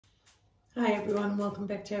Hi everyone, welcome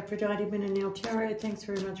back to Aphrodite Min and Nail Tarot. Thanks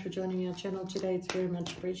very much for joining our channel today. It's very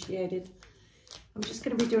much appreciated. I'm just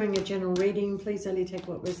going to be doing a general reading. Please only take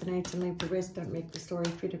what resonates and leave the rest. Don't make the story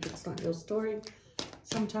fit if it's not your story.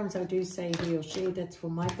 Sometimes I do say he or she, that's for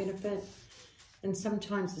my benefit. And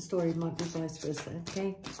sometimes the story might be vice versa,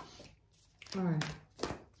 okay? All right.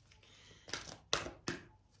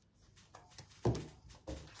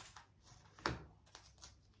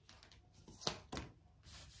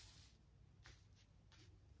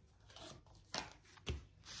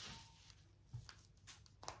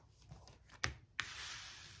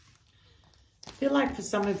 I feel like for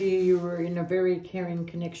some of you, you were in a very caring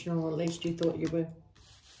connection, or at least you thought you were.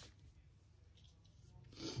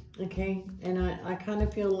 Okay, and I kind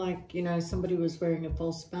of feel like, you know, somebody was wearing a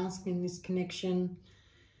false mask in this connection.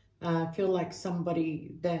 I feel like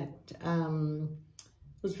somebody that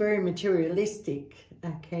was very materialistic,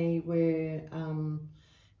 okay, where,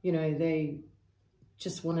 you know, they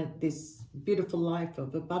just wanted this beautiful life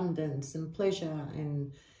of abundance and pleasure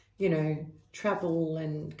and, you know, travel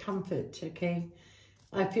and comfort, okay?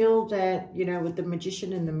 I feel that, you know, with the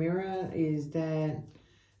Magician in the mirror is that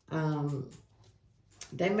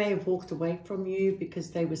they may have walked away from you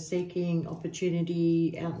because they were seeking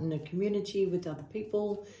opportunity out in the community with other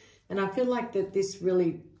people. And I feel like that this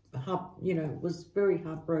really, you know, was very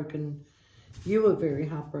heartbroken. You were very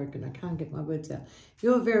heartbroken. I can't get my words out.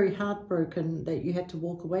 You were very heartbroken that you had to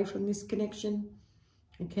walk away from this connection,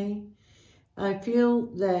 okay? I feel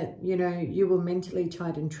that, you know, you were mentally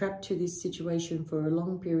tied and trapped to this situation for a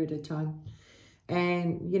long period of time.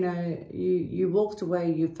 And, you know, you walked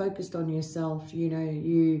away, you focused on yourself, you know,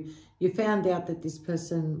 you found out that this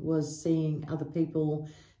person was seeing other people,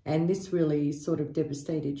 and this really sort of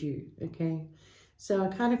devastated you, okay? So I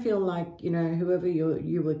kind of feel like, you know, whoever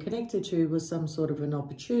you were connected to was some sort of an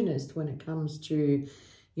opportunist when it comes to,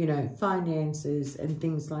 you know, finances and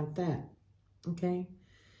things like that, okay?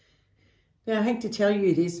 Now, I hate to tell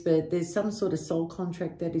you this, but there's some sort of soul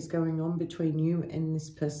contract that is going on between you and this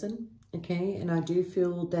person, okay? And I do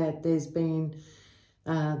feel that there's been,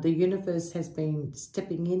 the universe has been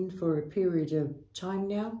stepping in for a period of time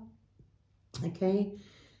now, okay?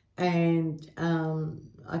 And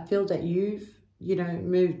I feel that you've, you know,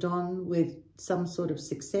 moved on with some sort of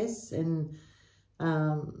success, and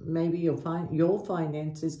maybe your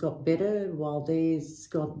finances got better while theirs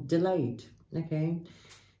got delayed, okay?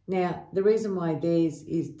 Now, the reason why theirs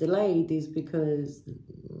is delayed is because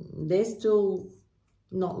they're still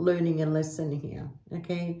not learning a lesson here,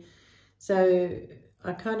 okay? So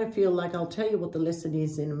I kind of feel like I'll tell you what the lesson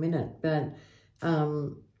is in a minute, but,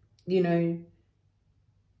 you know,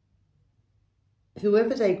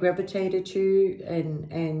 whoever they gravitated to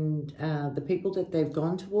and the people that they've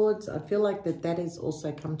gone towards, I feel like that has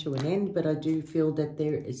also come to an end, but I do feel that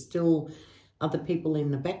there is still other people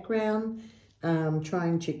in the background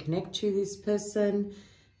trying to connect to this person,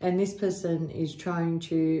 and this person is trying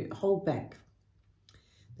to hold back.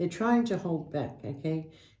 They're trying to hold back,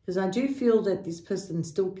 okay? Because I do feel that this person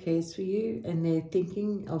still cares for you, and they're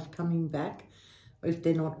thinking of coming back. If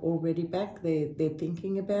they're not already back, they're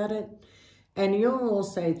thinking about it. And you're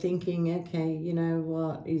also thinking, okay, you know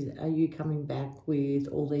what, are you coming back with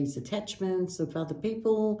all these attachments of other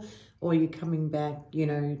people, or are you coming back, you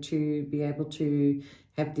know, to be able to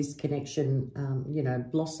have this connection, you know,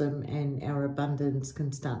 blossom, and our abundance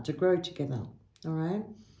can start to grow together, all right?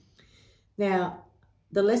 Now,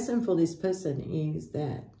 the lesson for this person is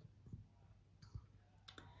that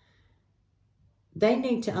they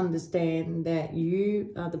need to understand that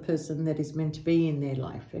you are the person that is meant to be in their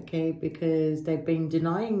life, okay? Because they've been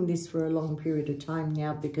denying this for a long period of time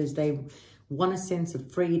now because they want a sense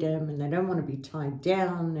of freedom and they don't want to be tied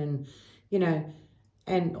down and, you know,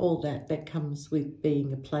 and all that comes with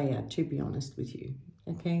being a player, to be honest with you,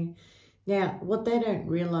 okay? Now, what they don't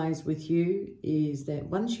realize with you is that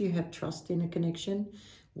once you have trust in a connection,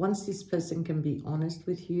 once this person can be honest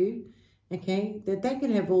with you, okay, that they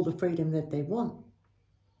can have all the freedom that they want.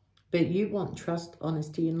 But you want trust,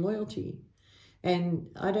 honesty, and loyalty. And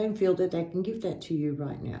I don't feel that they can give that to you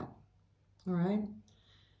right now, all right?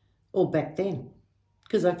 Or back then,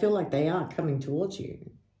 because I feel like they are coming towards you.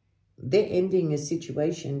 They're ending a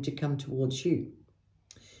situation to come towards you.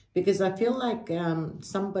 Because I feel like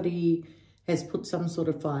somebody has put some sort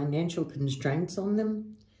of financial constraints on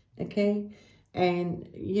them, okay? And,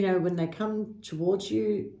 you know, when they come towards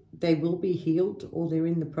you, they will be healed, or they're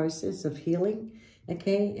in the process of healing,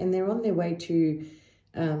 okay? And they're on their way to,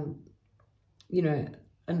 you know,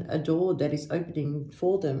 a door that is opening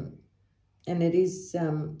for them. And it is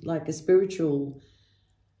like a spiritual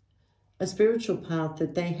a spiritual path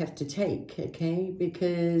that they have to take, okay?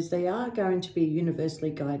 Because they are going to be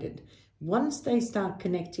universally guided. Once they start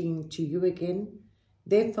connecting to you again,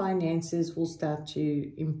 their finances will start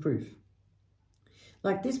to improve.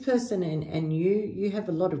 Like this person and you have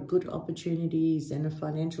a lot of good opportunities and a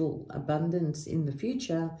financial abundance in the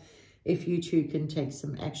future if you two can take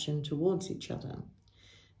some action towards each other,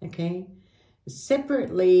 okay?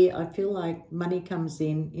 Separately, I feel like money comes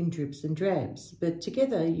in drips and drabs, but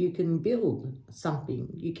together you can build something.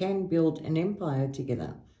 You can build an empire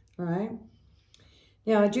together, all right?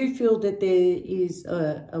 Now, I do feel that there is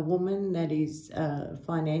a woman that is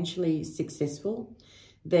financially successful,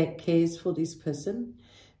 that cares for this person,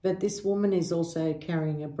 but this woman is also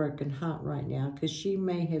carrying a broken heart right now because she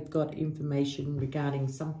may have got information regarding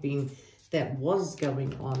something that was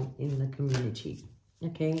going on in the community,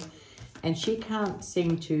 okay? And she can't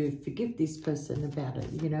seem to forgive this person about it,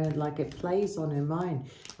 you know, like it plays on her mind.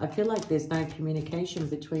 I feel like there's no communication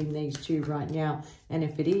between these two right now, and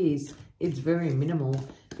if it is, it's very minimal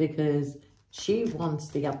because she wants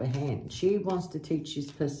the upper hand. She wants to teach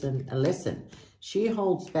this person a lesson. She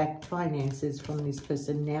holds back finances from this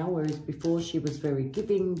person now, whereas before she was very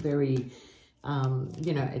giving, very,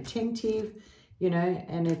 you know, attentive, you know,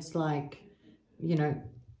 and it's like, you know,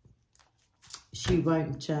 she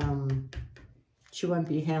won't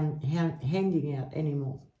be handing out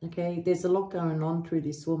anymore, okay? There's a lot going on through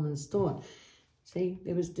this woman's thought. See,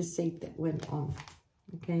 there was deceit that went on,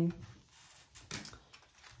 okay?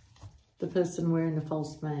 The person wearing a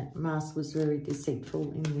false mask was very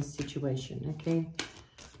deceitful in this situation, okay?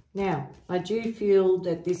 Now, I do feel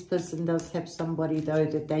that this person does have somebody, though,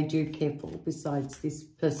 that they do care for besides this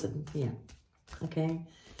person here, okay?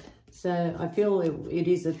 So I feel it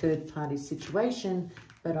is a third-party situation,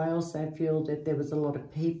 but I also feel that there was a lot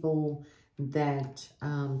of people that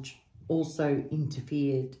also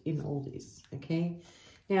interfered in all this, okay?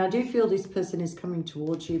 Now, I do feel this person is coming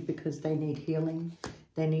towards you because they need healing.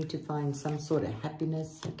 They need to find some sort of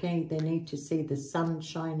happiness, okay? They need to see the sun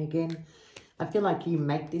shine again. I feel like you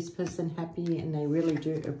make this person happy and they really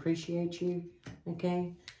do appreciate you,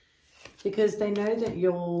 okay? Because they know that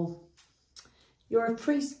you're a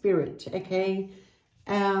free spirit, okay?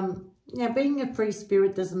 Now, being a free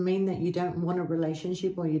spirit doesn't mean that you don't want a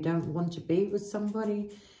relationship or you don't want to be with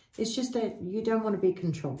somebody. It's just that you don't want to be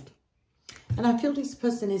controlled. And I feel this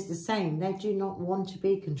person is the same. They do not want to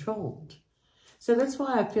be controlled. So that's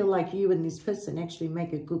why I feel like you and this person actually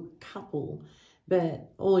make a good couple.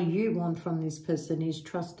 But all you want from this person is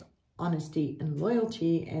trust, honesty, and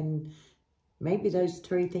loyalty. And maybe those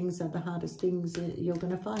three things are the hardest things that you're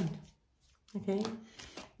going to find. Okay?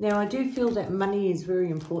 Now, I do feel that money is very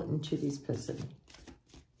important to this person.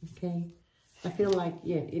 Okay? I feel like,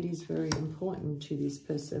 yeah, it is very important to this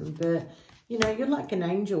person. But, you know, you're like an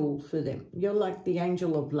angel for them. You're like the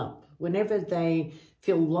angel of love. Whenever they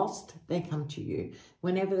feel lost, they come to you.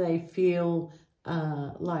 Whenever they feel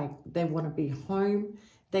like they want to be home,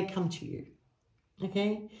 they come to you.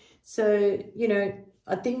 Okay? So, you know,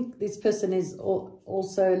 I think this person is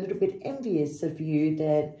also a little bit envious of you,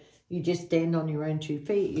 that you just stand on your own 2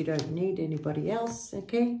 feet. You don't need anybody else,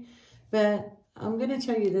 okay? But I'm going to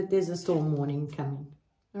tell you that there's a storm warning coming,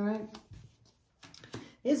 all right?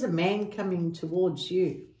 There's a man coming towards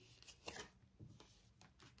you.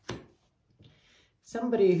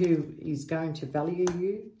 Somebody who is going to value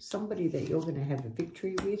you. Somebody that you're going to have a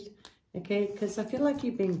victory with, okay? Because I feel like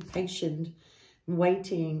you've been patient,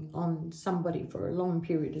 waiting on somebody for a long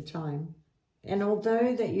period of time. And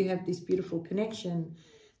although that you have this beautiful connection,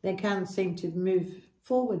 they can't seem to move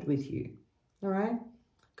forward with you, all right?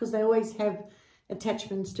 Because they always have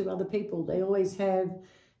attachments to other people. They always have,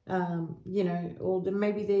 you know, or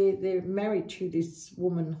maybe they're married to this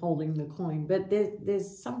woman holding the coin, but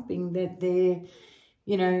there's something that they,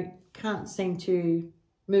 you know, can't seem to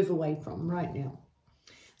move away from right now.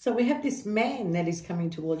 So we have this man that is coming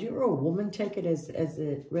towards you, or a woman, take it as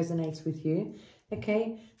it resonates with you,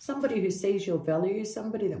 okay? Somebody who sees your value,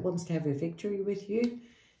 somebody that wants to have a victory with you,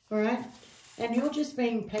 all right? And you're just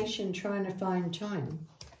being patient, trying to find time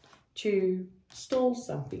to stall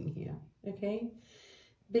something here, okay?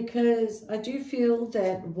 Because I do feel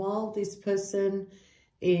that while this person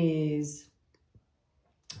is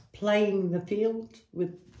playing the field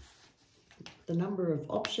with the number of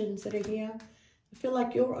options that are here, I feel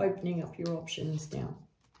like you're opening up your options now.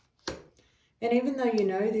 And even though you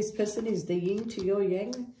know this person is the yin to your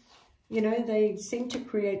yang, you know, they seem to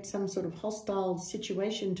create some sort of hostile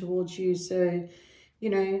situation towards you. So, you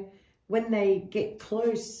know, when they get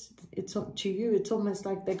close, it's to you, it's almost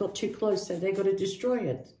like they got too close, so they got to destroy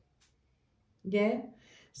it. Yeah?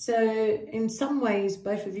 So in some ways,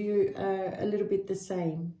 both of you are a little bit the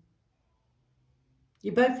same.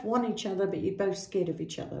 You both want each other, but you're both scared of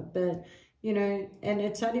each other. But, you know, and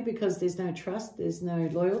it's only because there's no trust, there's no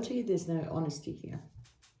loyalty, there's no honesty here.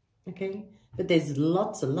 Okay? But there's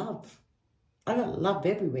lots of love. I've got love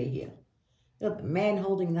everywhere here. I've got the man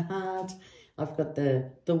holding the heart. I've got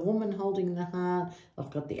the woman holding the heart.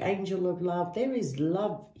 I've got the angel of love. There is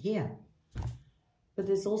love here. But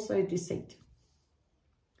there's also deceit.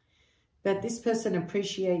 But this person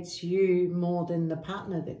appreciates you more than the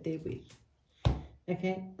partner that they're with.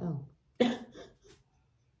 Okay? Oh.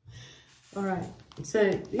 All right.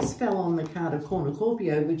 So this fell on the card of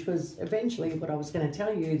Cornucopia, which was eventually what I was going to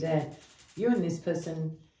tell you, that you and this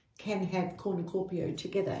person can have Cornucopia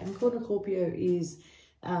together. And Cornucopia is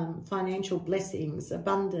financial blessings,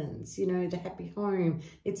 abundance, you know, the happy home.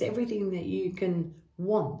 It's everything that you can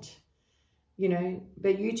want, you know,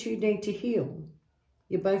 but you two need to heal.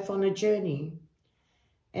 You're both on a journey.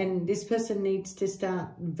 And this person needs to start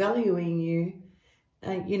valuing you,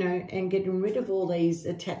 you know, and getting rid of all these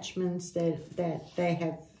attachments that they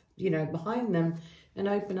have, you know, behind them, and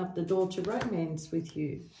open up the door to romance with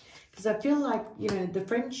you. Because I feel like, you know, the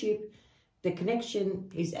friendship, the connection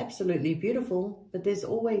is absolutely beautiful, but there's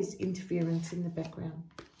always interference in the background.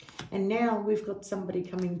 And now we've got somebody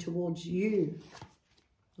coming towards you,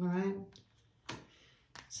 all right?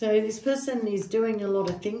 So this person is doing a lot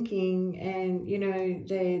of thinking, and, you know,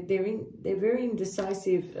 they're very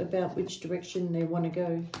indecisive about which direction they want to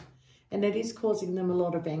go. And it is causing them a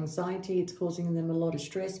lot of anxiety. It's causing them a lot of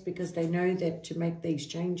stress, because they know that to make these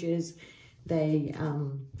changes, they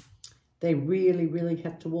really, really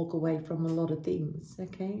have to walk away from a lot of things,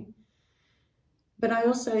 okay? But I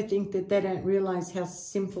also think that they don't realize how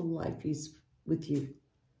simple life is with you.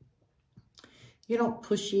 You're not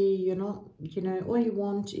pushy, you're not, you know, all you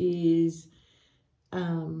want is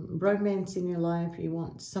romance in your life. You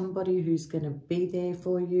want somebody who's going to be there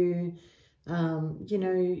for you. You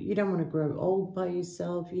know, you don't want to grow old by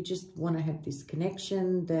yourself. You just want to have this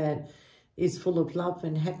connection that is full of love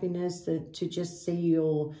and happiness, that to just see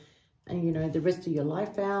your, you know, the rest of your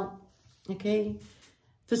life out, okay?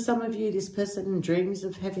 For some of you, this person dreams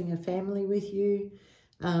of having a family with you.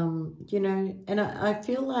 You know, and I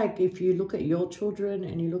feel like if you look at your children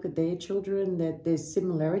and you look at their children, that there's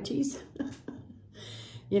similarities,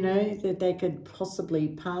 you know, that they could possibly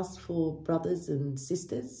pass for brothers and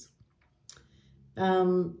sisters.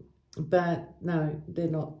 But no, they're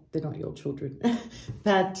not your children.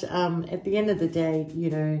 But at the end of the day,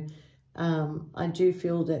 you know, I do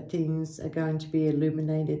feel that things are going to be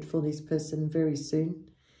illuminated for this person very soon.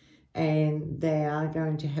 And they are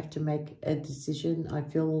going to have to make a decision, I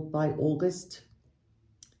feel, by August.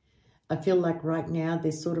 I feel like right now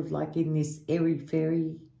they're sort of like in this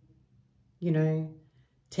airy-fairy, you know,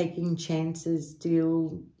 taking chances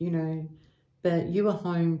deal, you know. But you are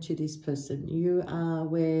home to this person. You are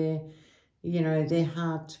where, you know, their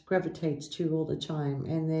heart gravitates to all the time.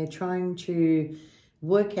 And they're trying to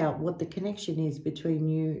work out what the connection is between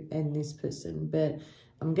you and this person. But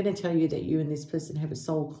I'm going to tell you that you and this person have a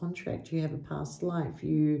soul contract. You have a past life.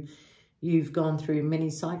 You've gone through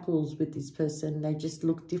many cycles with this person. They just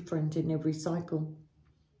look different in every cycle,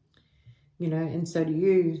 you know, and so do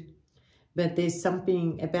you. But there's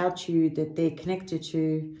something about you that they're connected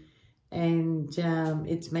to, and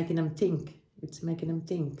it's making them think. It's making them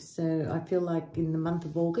think. So I feel like in the month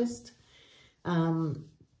of August,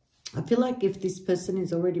 I feel like if this person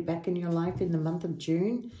is already back in your life in the month of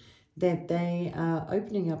June, that they are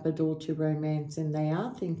opening up a door to romance and they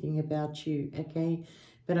are thinking about you, okay?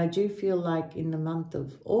 But I do feel like in the month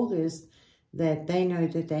of August that they know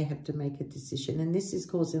that they have to make a decision, and this is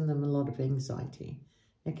causing them a lot of anxiety,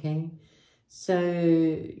 okay? So,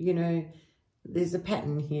 you know, there's a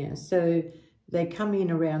pattern here. So they come in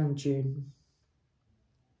around June.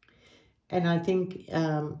 And I think,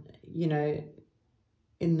 you know,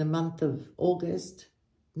 in the month of August,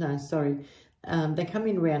 no, sorry, they come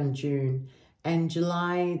in around June, and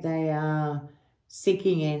July they are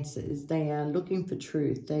seeking answers. They are looking for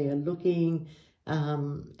truth. They are looking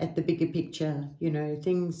at the bigger picture, you know,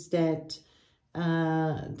 things that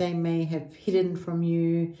they may have hidden from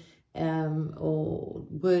you, or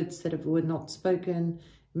words that were not spoken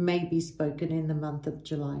may be spoken in the month of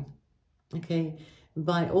July, okay?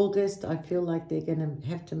 By August, I feel like they're going to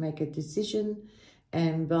have to make a decision,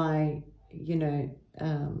 and by, you know,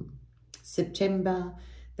 September,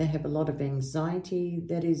 they have a lot of anxiety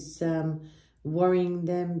that is worrying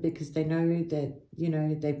them, because they know that, you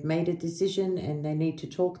know, they've made a decision and they need to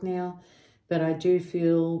talk now. But I do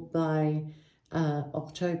feel by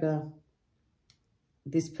October,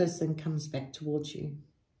 this person comes back towards you,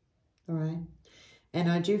 all right?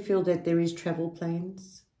 And I do feel that there is travel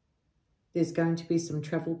plans. There's going to be some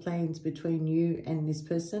travel plans between you and this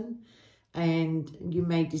person, and you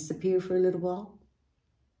may disappear for a little while.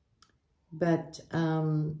 But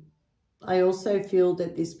I also feel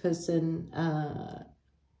that this person,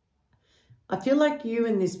 I feel like you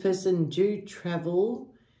and this person do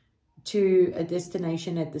travel to a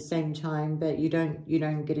destination at the same time, but you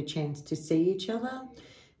don't get a chance to see each other.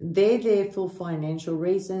 They're there for financial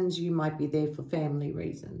reasons. You might be there for family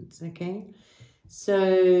reasons, okay?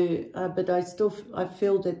 So, but I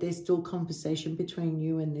feel that there's still conversation between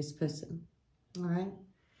you and this person, all right?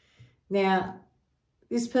 Now,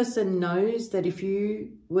 this person knows that if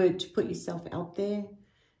you were to put yourself out there,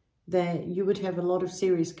 that you would have a lot of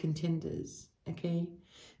serious contenders, okay?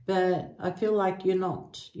 But I feel like you're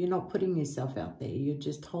not putting yourself out there. You're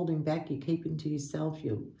just holding back. You're keeping to yourself.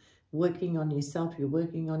 You're working on yourself. You're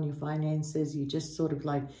working on your finances. You're just sort of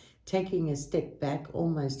like taking a step back,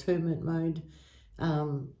 almost hermit mode.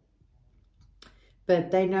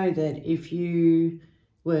 But they know that if you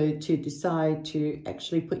were to decide to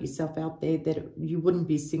actually put yourself out there, that you wouldn't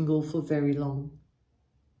be single for very long,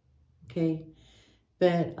 okay?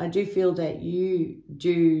 But I do feel that you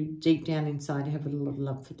do deep down inside have a lot of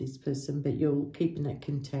love for this person, but you're keeping it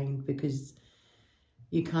contained because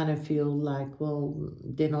you kind of feel like, well,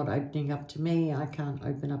 they're not opening up to me. I can't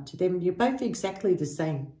open up to them. You're both exactly the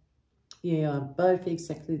same. You are both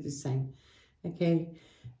exactly the same, okay?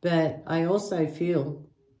 But I also feel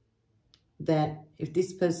that if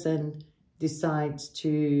this person decides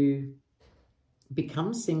to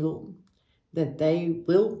become single, that they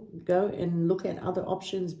will go and look at other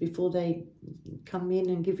options before they come in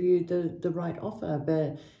and give you the right offer.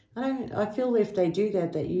 But I feel if they do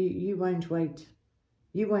that, that you won't wait.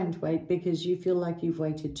 You won't wait because you feel like you've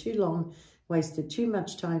waited too long, wasted too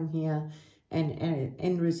much time here, and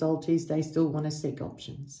end result is they still want to seek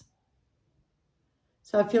options.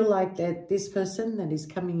 So I feel like that this person that is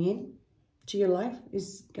coming in to your life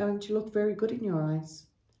is going to look very good in your eyes.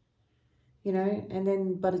 You know, and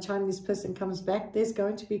then by the time this person comes back, there's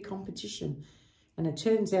going to be competition. And it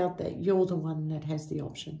turns out that you're the one that has the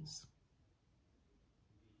options.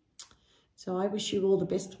 So I wish you all the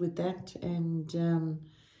best with that. And,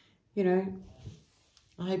 you know,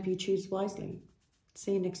 I hope you choose wisely.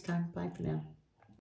 See you next time. Bye for now.